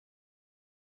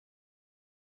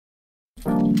This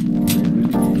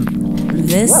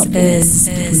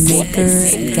is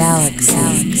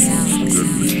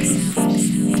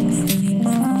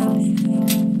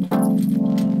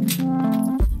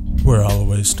MakerGalaxy. We're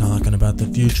always talking about the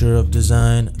future of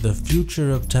design, the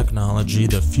future of technology,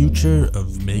 the future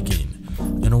of making.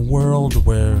 In a world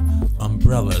where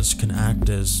umbrellas can act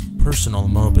as personal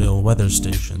mobile weather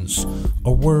stations,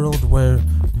 a world where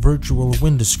virtual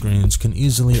windscreens can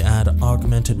easily add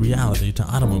augmented reality to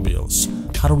automobiles,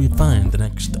 how do we find the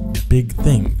next big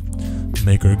thing?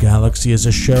 MakerGalaxy is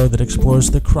a show that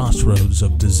explores the crossroads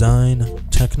of design,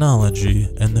 technology,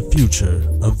 and the future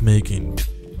of making.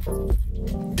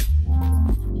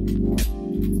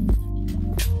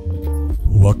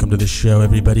 Welcome to the show,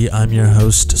 everybody. I'm your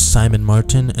host, Simon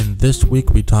Martin, and this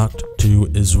week we talked to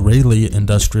Israeli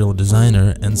industrial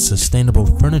designer and sustainable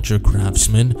furniture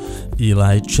craftsman,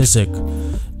 Eli Chissick.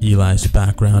 Eli's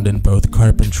background in both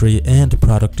carpentry and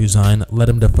product design led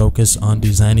him to focus on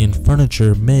designing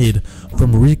furniture made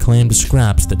from reclaimed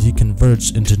scraps that he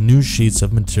converts into new sheets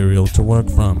of material to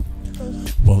work from.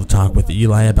 We'll talk with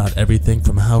Eli about everything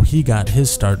from how he got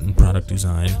his start in product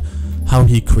design, how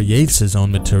he creates his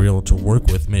own material to work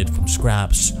with made from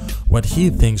scraps, what he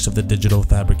thinks of the digital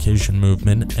fabrication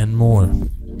movement, and more.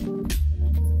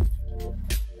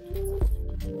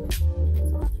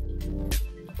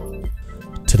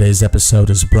 Today's episode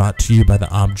is brought to you by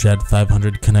the Objet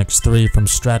 500 Connects 3 from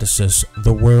Stratasys,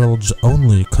 the world's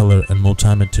only color and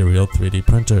multi-material 3D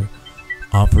printer.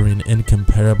 Offering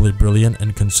incomparably brilliant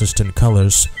and consistent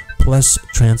colors, plus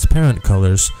transparent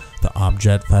colors, the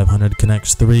Objet 500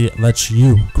 Connects 3 lets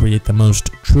you create the most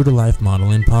true-to-life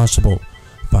modeling possible.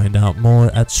 Find out more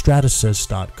at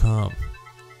stratasys.com.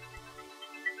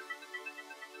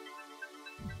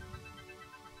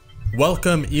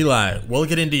 Welcome, Eli. We'll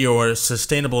get into your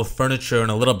sustainable furniture in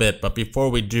a little bit, but before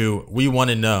we do, we want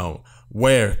to know,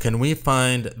 where can we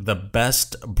find the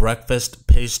best breakfast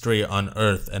pastry on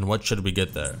earth, and what should we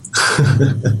get there?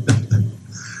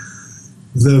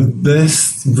 The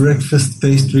best breakfast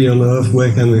pastry on earth,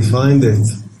 where can we find it?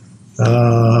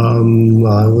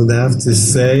 I would have to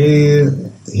say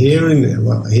here in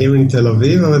Tel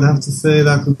Aviv, I would have to say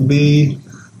that would be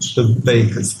the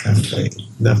Baker's Cafe.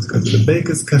 You'd have to go to the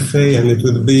Baker's Cafe, and it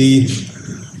would be,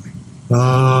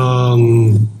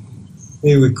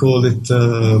 here we call it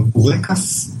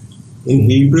burekas in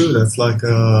Hebrew. That's like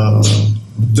a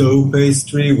dough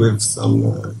pastry with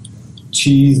some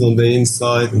cheese on the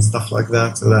inside and stuff like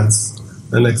that. So that's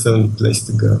an excellent place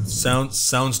to go.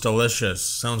 Sounds delicious.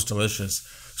 Sounds delicious.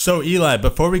 So Eli,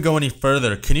 before we go any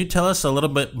further, can you tell us a little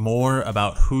bit more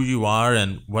about who you are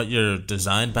and what your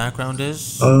design background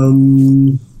is?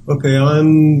 Okay,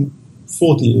 I'm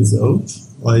 40 years old.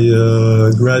 I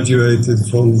graduated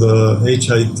from the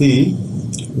HIT,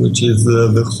 which is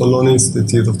the Holon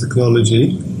Institute of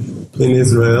Technology in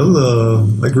Israel.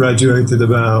 I graduated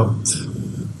about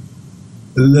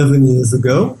 11 years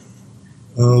ago,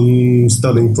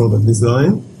 studying product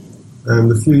design.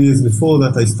 And a few years before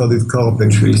that, I studied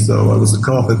carpentry. So I was a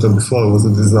carpenter before I was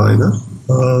a designer.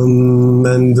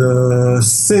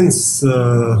 Since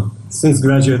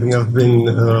graduating, I've been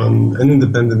an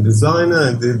independent designer.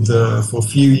 I did for a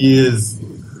few years.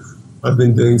 I've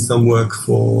been doing some work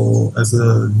for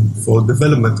concept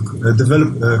development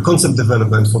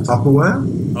for Tupperware.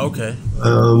 Okay.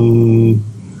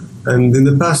 And in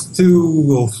the past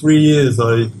 2 or 3 years,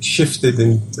 I shifted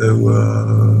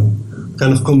into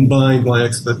kind of combined my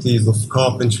expertise of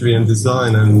carpentry and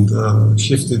design and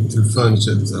shifted to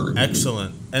furniture design.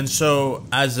 Excellent. And so,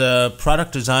 as a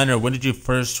product designer, when did you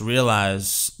first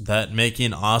realize that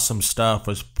making awesome stuff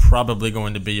was probably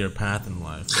going to be your path in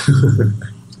life?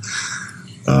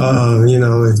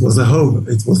 It was a hope.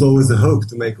 It was always a hope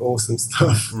to make awesome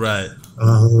stuff. Right.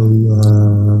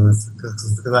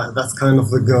 That's kind of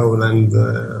the goal. And,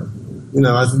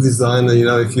 as a designer,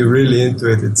 if you're really into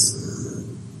it,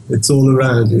 it's all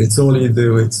around you. It's all you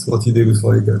do. It's what you do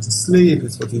before you go to sleep.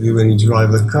 It's what you do when you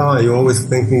drive the car. You're always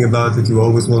thinking about it. You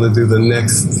always want to do the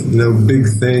next, big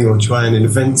thing, or try and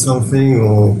invent something,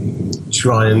 or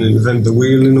try and invent the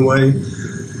wheel in a way.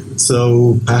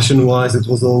 So passion-wise, it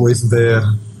was always there.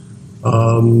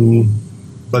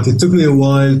 But it took me a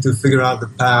while to figure out the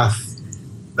path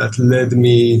that led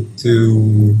me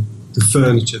to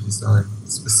furniture design,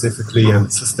 specifically, and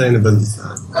sustainable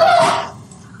design.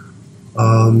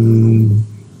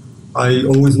 I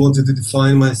always wanted to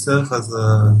define myself as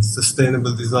a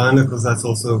sustainable designer, because that's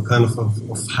also kind of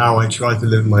how I try to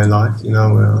live my life,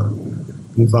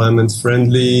 environment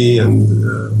friendly and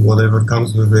whatever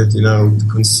comes with it, to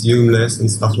consume less and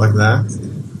stuff like that.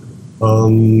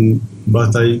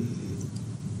 But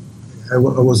I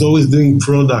was always doing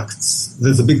products.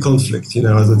 There's a big conflict, you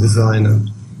know, as a designer,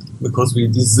 because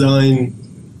we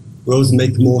always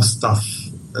make more stuff,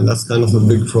 and that's kind of a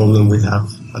big problem we have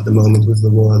at the moment with the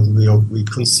world. We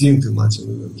consume too much,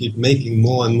 and we keep making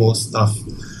more and more stuff.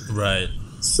 Right.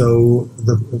 So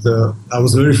I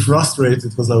was very frustrated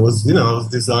because I was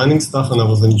designing stuff and I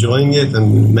was enjoying it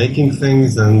and making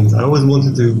things, and I always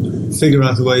wanted to figure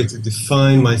out a way to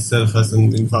define myself as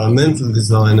an environmental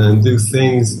designer and do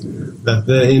things that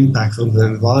their impact on the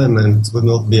environment would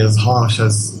not be as harsh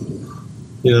as,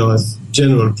 you know, as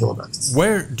general products.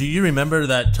 Where do you remember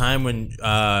that time when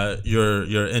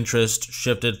your interest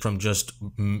shifted from just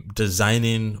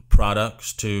designing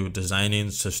products to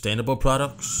designing sustainable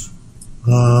products?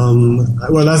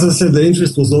 Well, as I said, the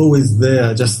interest was always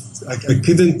there. I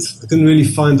couldn't really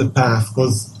find the path,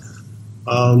 because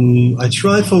I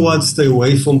tried for a while to stay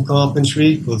away from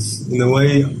carpentry, because in a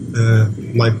way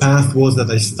my path was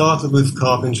that I started with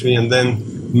carpentry and then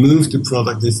moved to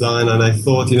product design, and I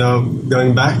thought, you know,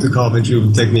 going back to carpentry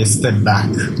would take me a step back.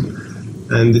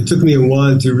 And it took me a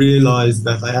while to realize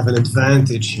that I have an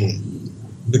advantage here,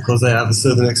 because I have a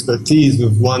certain expertise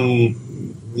with one,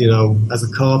 you know, as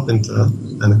a carpenter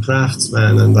and a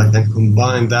craftsman, and I can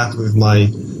combine that with my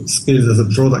skills as a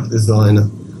product designer.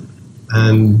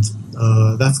 And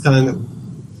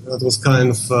that was kind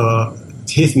of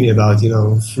hit me about, you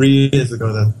know, 3 years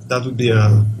ago, that would be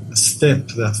a step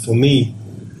that for me,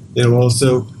 you know,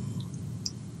 also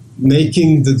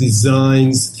making the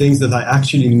designs, things that I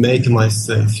actually make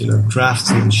myself, you know,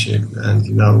 craftsmanship and,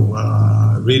 you know,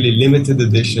 really limited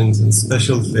editions and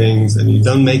special things, and you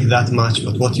don't make that much,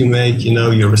 but what you make, you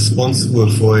know, you're responsible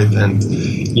for it, and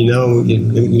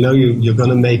you're going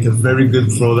to make a very good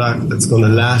product that's going to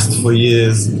last for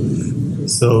years.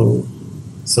 So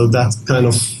that kind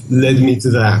of led me to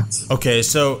that. Okay,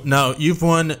 so now you've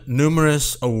won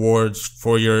numerous awards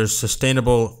for your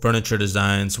sustainable furniture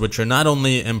designs, which are not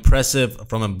only impressive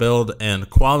from a build and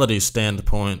quality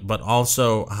standpoint, but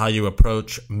also how you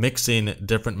approach mixing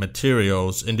different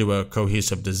materials into a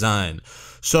cohesive design.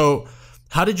 So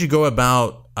how did you go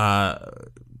about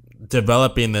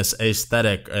developing this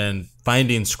aesthetic and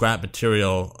finding scrap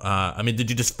material? I mean, did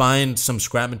you just find some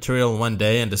scrap material one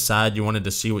day and decide you wanted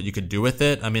to see what you could do with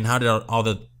it? I mean, how did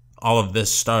all of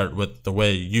this start with the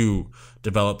way you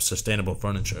develop sustainable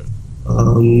furniture?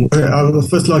 I would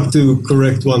first like to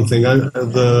correct one thing.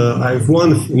 I've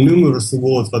won numerous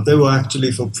awards, but they were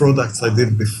actually for products I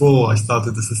did before I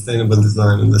started the sustainable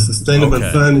design, and the sustainable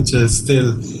furniture is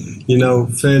still, you know,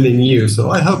 fairly new.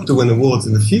 So I hope to win awards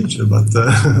in the future, but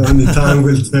only time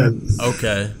will tell.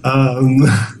 Okay.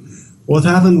 What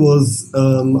happened was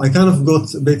I kind of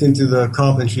got a bit into the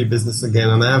carpentry business again,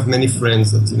 and I have many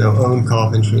friends that, you know, own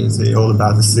carpentry and say all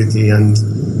about the city, and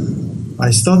I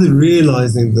started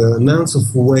realizing the amounts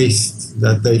of waste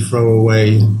that they throw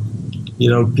away, you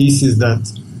know, pieces that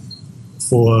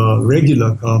for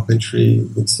regular carpentry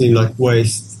would seem like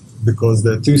waste because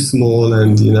they're too small,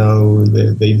 and, you know,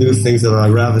 they do things that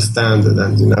are rather standard,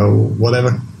 and, you know,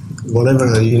 whatever,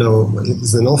 you know,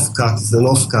 is an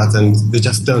offcut, and they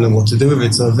just don't know what to do with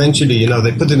it. So eventually, you know,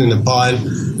 they put it in a pile,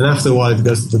 and after a while it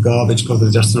goes to the garbage because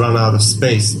they just run out of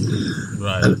space.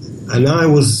 Right. And I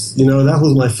was, you know, that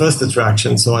was my first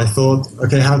attraction. So I thought,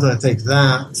 okay, how do I take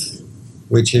that,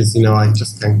 which is, you know, I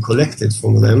just can collect it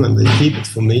from them and they keep it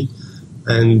for me,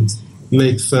 and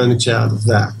make furniture out of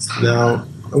that. Now,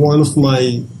 one of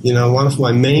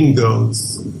my main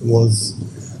goals was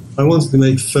I wanted to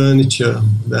make furniture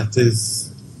that is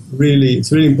really,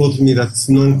 it's really important to me that it's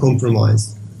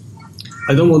non-compromised.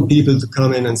 I don't want people to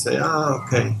come in and say,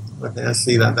 okay, I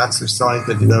see that's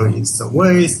recycled, you know, it's some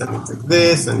waste, and it's like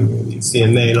this, and you see a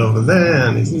nail over there,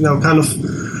 and it's, you know, kind of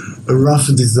a rough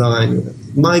design.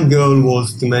 My goal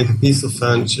was to make a piece of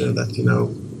furniture that, you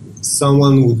know,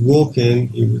 someone would walk in,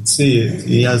 he would see it,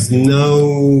 he has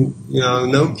no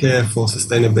care for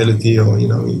sustainability, or, you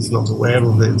know, he's not aware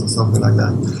of it or something like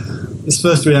that. His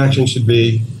first reaction should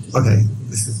be, okay,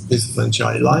 this is a piece of furniture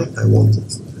I like, I want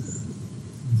it.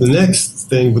 The next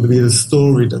thing would be the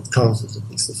story that comes with a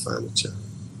piece of furniture.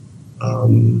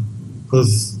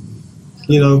 Because,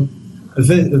 you know,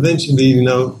 eventually, you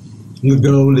know, the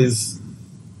goal is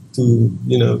to,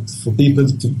 you know, for people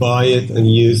to buy it and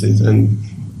use it. And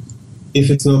if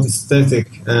it's not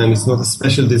aesthetic and it's not a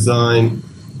special design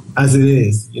as it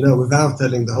is, you know, without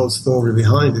telling the whole story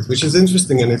behind it, which is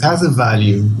interesting and it has a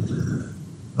value,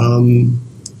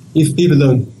 if people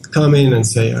don't come in and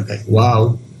say, okay,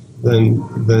 wow,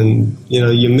 then you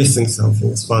know, you're missing something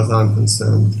as far as I'm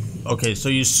concerned. Okay, so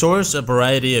you source a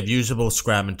variety of usable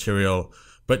scrap material,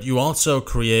 but you also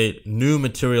create new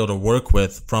material to work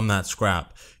with from that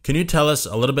scrap. Can you tell us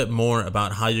a little bit more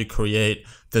about how you create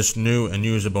this new and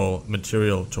usable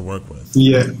material to work with?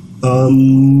 Yeah.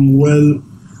 Well,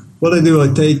 what I do, I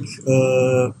take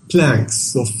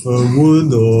planks of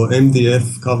wood or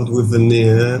MDF covered with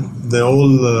veneer. They're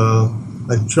all,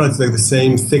 I try to take the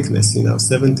same thickness,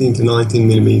 17 to 19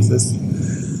 millimeters.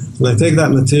 And I take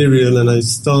that material and I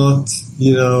start,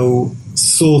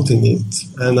 sorting it,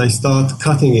 and I start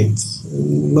cutting it.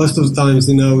 Most of the times,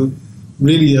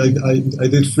 really I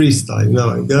did freestyle.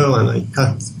 I go and I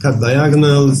cut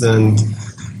diagonals and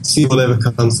see whatever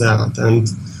comes out. And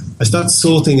I start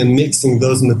sorting and mixing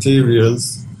those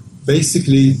materials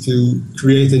basically to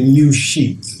create a new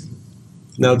sheet.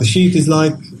 Now the sheet is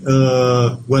like,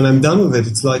 when I'm done with it,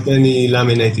 it's like any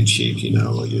laminated sheet,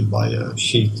 you buy a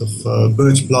sheet of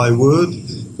birch plywood,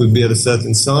 it would be at a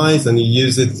certain size, and you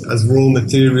use it as raw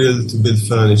material to build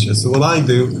furniture. So what I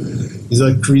do is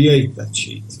I create that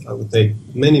sheet. I would take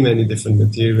many, many different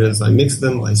materials, I mix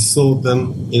them, I sort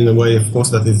them in a way, of course,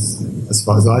 that is, as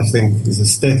far as I think, is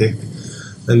aesthetic.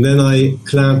 And then I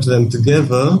clamp them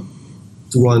together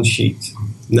to one sheet.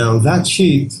 Now that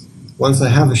sheet, once I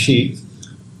have a sheet,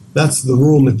 that's the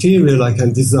raw material I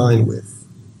can design with.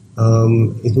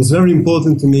 It was very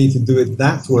important to me to do it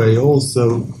that way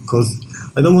also, because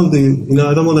I don't want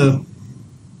to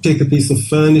pick a piece of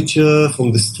furniture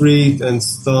from the street and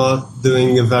start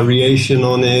doing a variation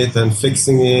on it and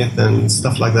fixing it and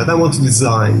stuff like that. I want to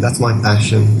design, that's my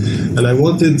passion. And I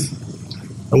wanted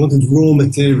raw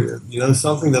material,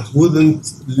 something that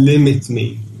wouldn't limit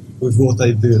me with what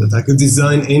I do, that I could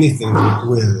design anything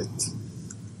with it.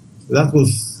 That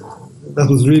was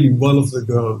really one of the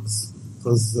goals,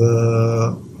 because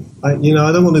I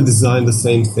don't want to design the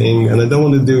same thing, and I don't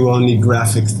want to do only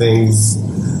graphic things.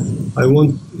 I don't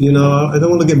want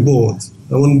to get bored.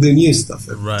 I want to do new stuff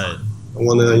every time. I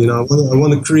want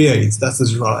to create. That's the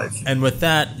drive. And with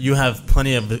that, you have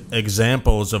plenty of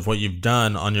examples of what you've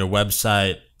done on your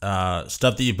website,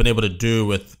 stuff that you've been able to do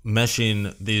with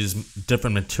meshing these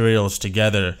different materials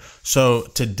together. So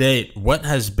to date, what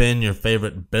has been your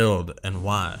favorite build and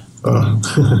why?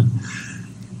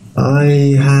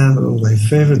 I have my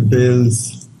favorite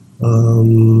builds.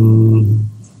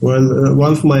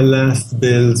 One of my last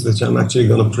builds, which I'm actually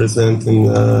going to present in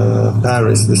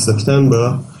Paris this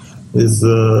September, is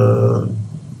the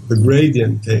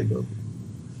gradient table.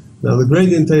 Now, the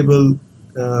gradient table,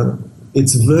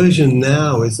 its version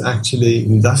now is actually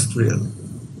industrial.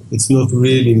 It's not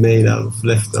really made out of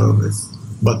leftovers,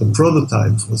 but the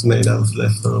prototype was made out of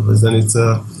leftovers, and it's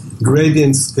a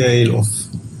gradient scale of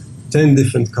 10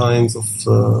 different kinds of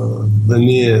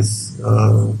veneers,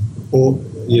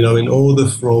 in order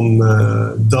from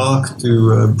dark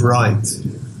to bright.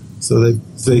 So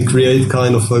they create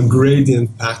kind of a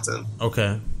gradient pattern.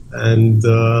 Okay. And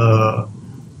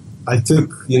I took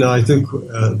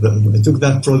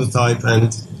that prototype,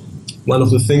 and one of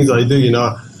the things I do,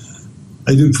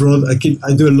 I do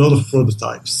a lot of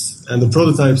prototypes, and the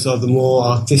prototypes are the more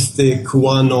artistic,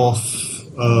 one-off,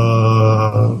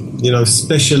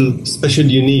 special,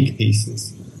 unique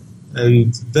pieces.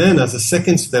 And then as a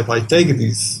second step, I take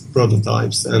these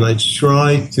prototypes and I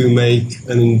try to make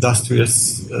an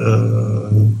industrious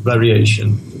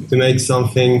variation, to make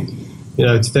something,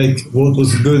 to take what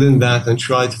was good in that and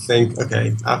try to think,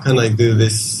 okay, how can I do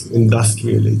this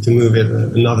industrially to move it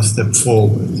another step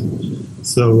forward?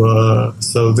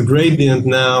 So the gradient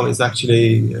now is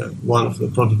actually one of the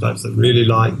prototypes I really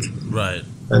like. Right.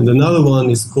 And another one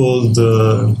is called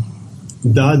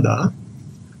Dada.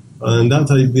 And that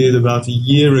I did about a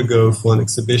year ago for an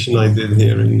exhibition I did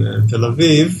here in Tel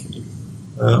Aviv.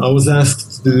 I was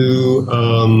asked to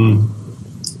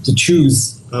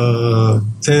choose 10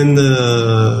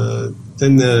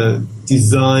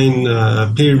 design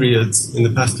periods in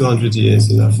the past 200 years,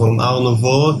 from Art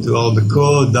Nouveau to Art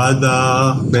Deco,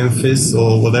 Dada, Memphis,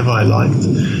 or whatever I liked,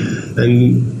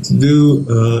 and to do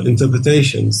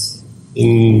interpretations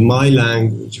in my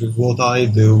language with what I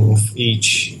do of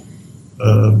each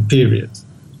period.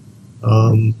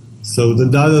 So the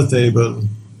Dada table,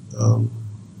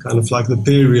 kind of like the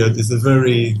period, is a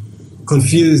very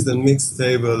confused and mixed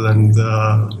table, and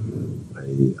I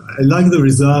like the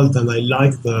result, and I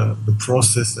like the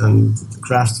process and the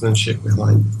craftsmanship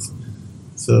behind it.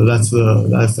 So I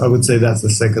would say that's the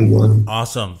second one.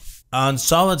 Awesome. On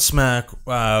Solid Smack,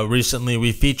 recently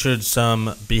we featured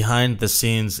some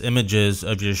behind-the-scenes images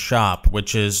of your shop,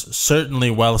 which is certainly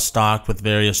well-stocked with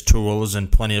various tools and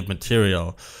plenty of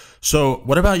material. So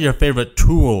what about your favorite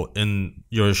tool in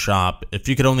your shop? If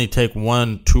you could only take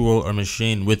one tool or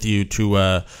machine with you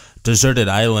to deserted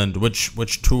island,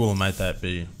 which tool might that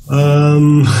be?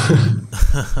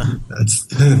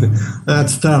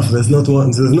 That's tough. There's not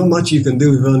much you can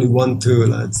do with only one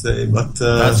tool, I'd say. But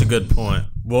that's a good point.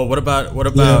 Well, what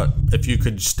about if you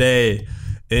could stay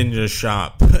in your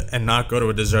shop and not go to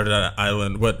a deserted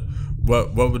island? What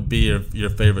would be your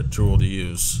favorite tool to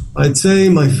use? I'd say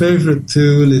my favorite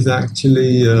tool is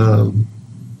actually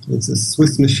it's a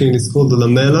Swiss machine. It's called the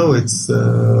Lamello. It's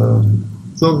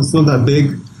not that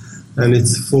big, and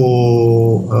it's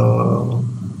for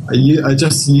I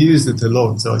just use it a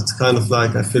lot. So it's kind of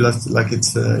like I feel like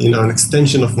it's an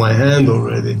extension of my hand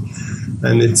already.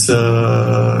 And it's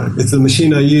a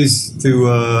machine I use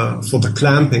for the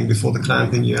clamping. Before the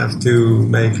clamping, you have to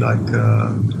make like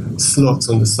slots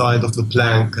on the side of the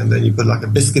plank, and then you put like a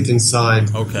biscuit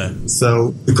inside. Okay.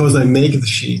 So because I make the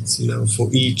sheets, for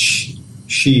each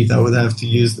sheet, I would have to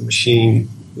use the machine.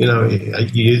 You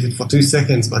use it for 2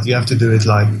 seconds, but you have to do it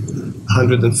like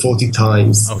 140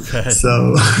 times. Okay.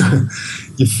 So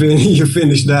you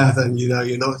finish that, and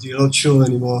you're not sure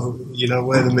anymore.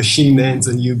 Where the machine ends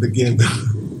and you begin.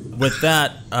 With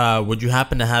that, would you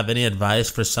happen to have any advice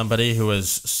for somebody who is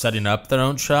setting up their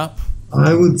own shop?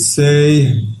 I would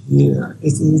say,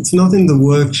 it's not in the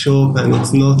workshop, and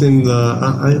it's not in the.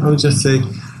 I would just say,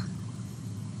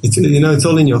 it's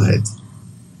all in your head.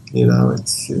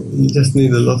 You just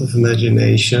need a lot of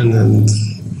imagination and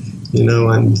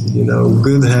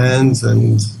good hands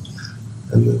and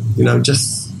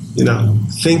just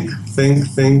think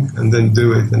and then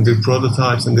do it and do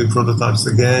prototypes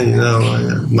again.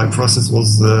 My process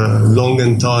was long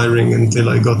and tiring until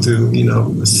I got to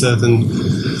a certain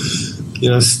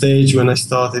stage when I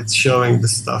started showing the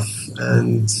stuff,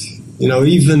 and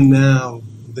even now.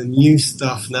 The new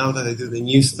stuff, now that I do the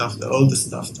new stuff, the older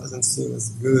stuff doesn't seem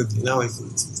as good.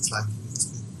 It's like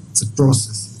it's a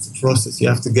process. It's a process. You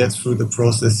have to get through the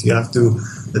process. You have to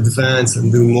advance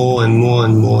and do more and more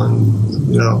and more, and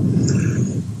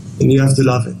and you have to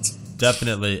love it.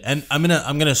 Definitely. And I'm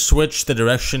gonna switch the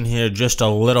direction here just a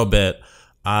little bit.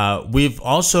 We've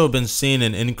also been seeing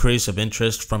an increase of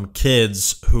interest from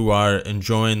kids who are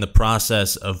enjoying the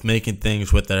process of making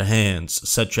things with their hands,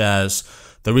 such as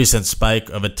the recent spike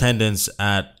of attendance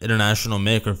at international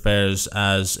maker fairs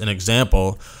as an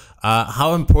example.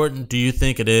 How important do you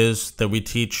think it is that we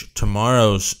teach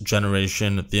tomorrow's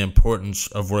generation the importance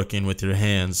of working with your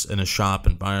hands in a shop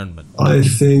environment? I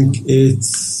think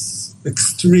it's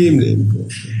extremely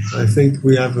important. I think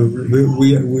we are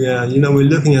we're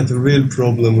looking at a real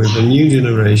problem with the new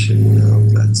generation,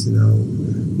 that's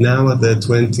now at their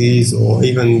 20s or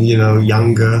even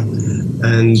younger.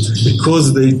 And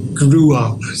because they grew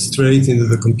up straight into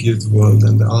the computer world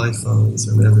and the iPhones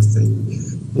and everything,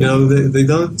 they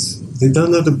don't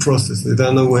know the process. They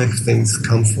don't know where things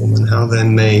come from and how they're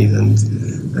made. And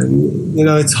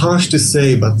it's harsh to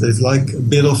say, but there's like a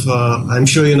bit of I'm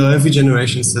sure every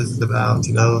generation says it about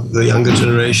the younger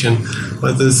generation,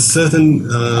 but there's a certain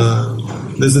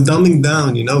there's a dumbing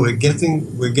down.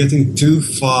 We're getting too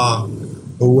far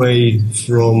away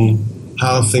from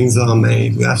how things are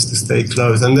made. We have to stay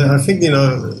close, and I think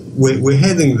we're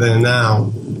heading there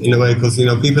now in a way, because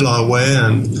people are aware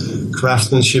and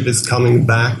craftsmanship is coming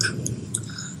back.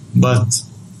 But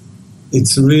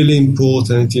it's really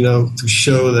important, to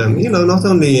show them, not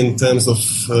only in terms of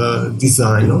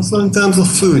design, also in terms of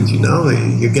food.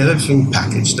 You get everything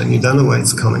packaged and you don't know where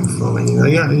it's coming from, and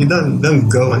you don't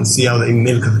go and see how they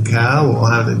milk the cow or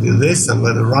how they do this and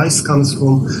where the rice comes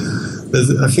from.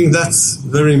 I think that's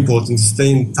very important, to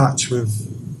stay in touch with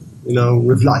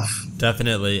life.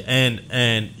 Definitely.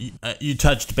 And you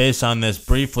touched base on this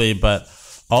briefly, but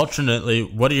alternately,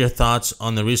 what are your thoughts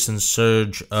on the recent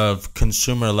surge of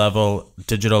consumer-level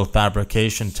digital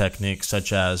fabrication techniques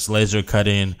such as laser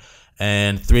cutting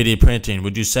and 3D printing?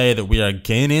 Would you say that we are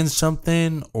gaining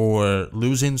something or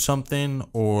losing something,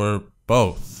 or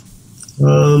both?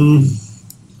 I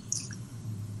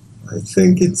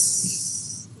think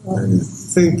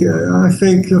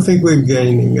we're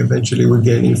gaining. Eventually, we're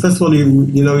gaining. First of all,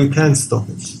 you can't stop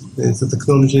it. It's a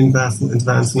technology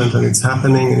advancement, and it's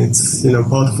happening, and it's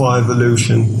part of our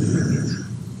evolution.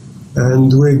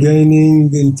 And we're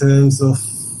gaining in terms of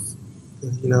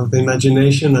the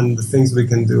imagination and the things we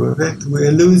can do with it.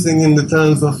 We're losing in the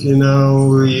terms of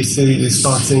you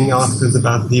start seeing articles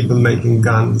about people making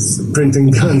guns,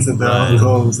 printing guns in their own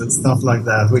homes and stuff like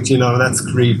that, which that's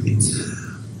creepy.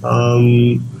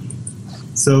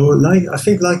 So, I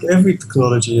think like every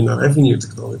technology, every new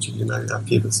technology,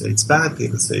 people say it's bad,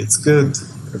 people say it's good.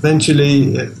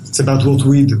 Eventually, it's about what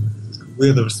we do.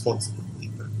 We're the responsible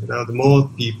people. The more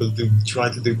people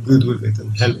try to do good with it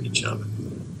and help each other.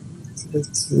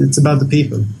 It's about the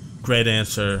people. Great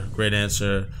answer. Great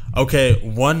answer. Okay,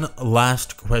 one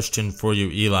last question for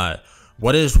you, Eli.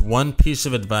 What is one piece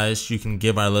of advice you can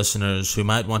give our listeners who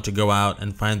might want to go out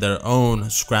and find their own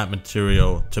scrap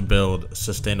material to build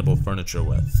sustainable furniture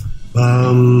with?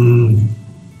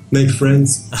 Make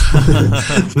friends.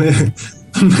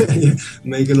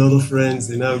 Make a lot of friends,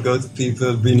 go to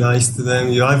people, be nice to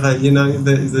them.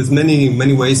 There's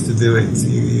many ways to do it.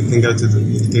 You can go to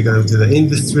the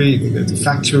industry, you can go to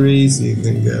factories, you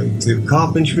can go to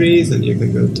carpentries, and you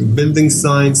can go to building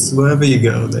sites. Wherever you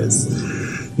go,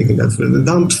 you can go through the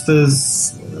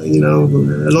dumpsters.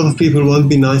 A lot of people won't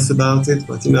be nice about it,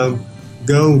 but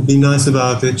go be nice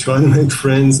about it. Try to make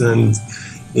friends, and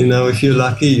if you're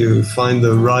lucky, you find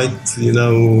the right,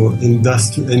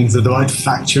 industry, into the right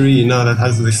factory, that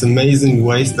has this amazing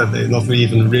waste that they're not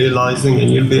even realizing,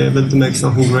 and you'll be able to make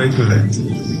something great with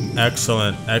it.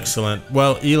 Excellent, excellent.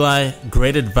 Well, Eli,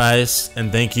 great advice,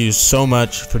 and thank you so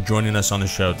much for joining us on the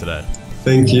show today.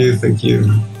 Thank you.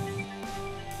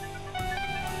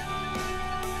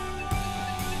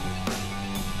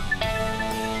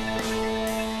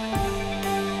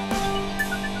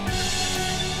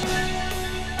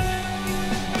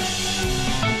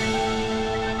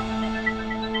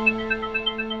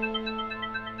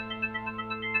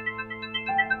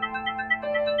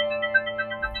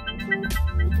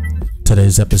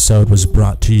 Today's episode was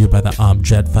brought to you by the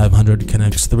Objet 500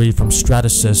 Connects 3 from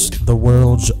Stratasys, the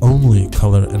world's only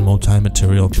color and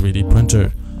multi-material 3D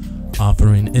printer.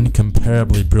 Offering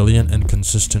incomparably brilliant and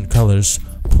consistent colors,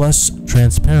 plus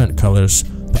transparent colors,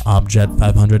 the Objet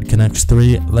 500 Connects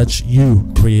 3 lets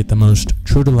you create the most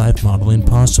true-to-life modeling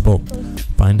possible.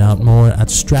 Find out more at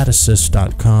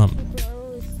stratasys.com.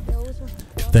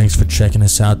 Thanks for checking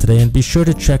us out today, and be sure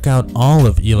to check out all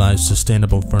of Eli's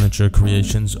sustainable furniture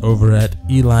creations over at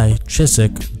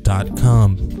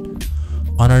elichissick.com.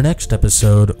 On our next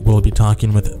episode, we'll be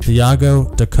talking with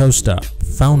Thiago da Costa,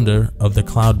 founder of the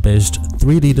cloud-based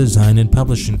 3D design and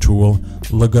publishing tool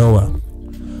Lagoa.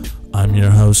 I'm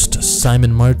your host,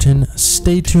 Simon Martin.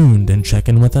 Stay tuned and check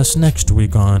in with us next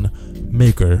week on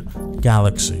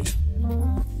MakerGalaxy.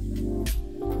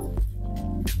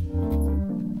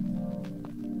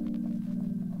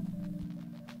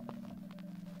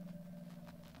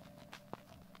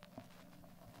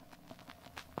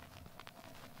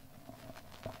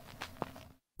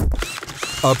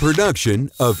 A production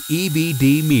of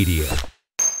EBD Media.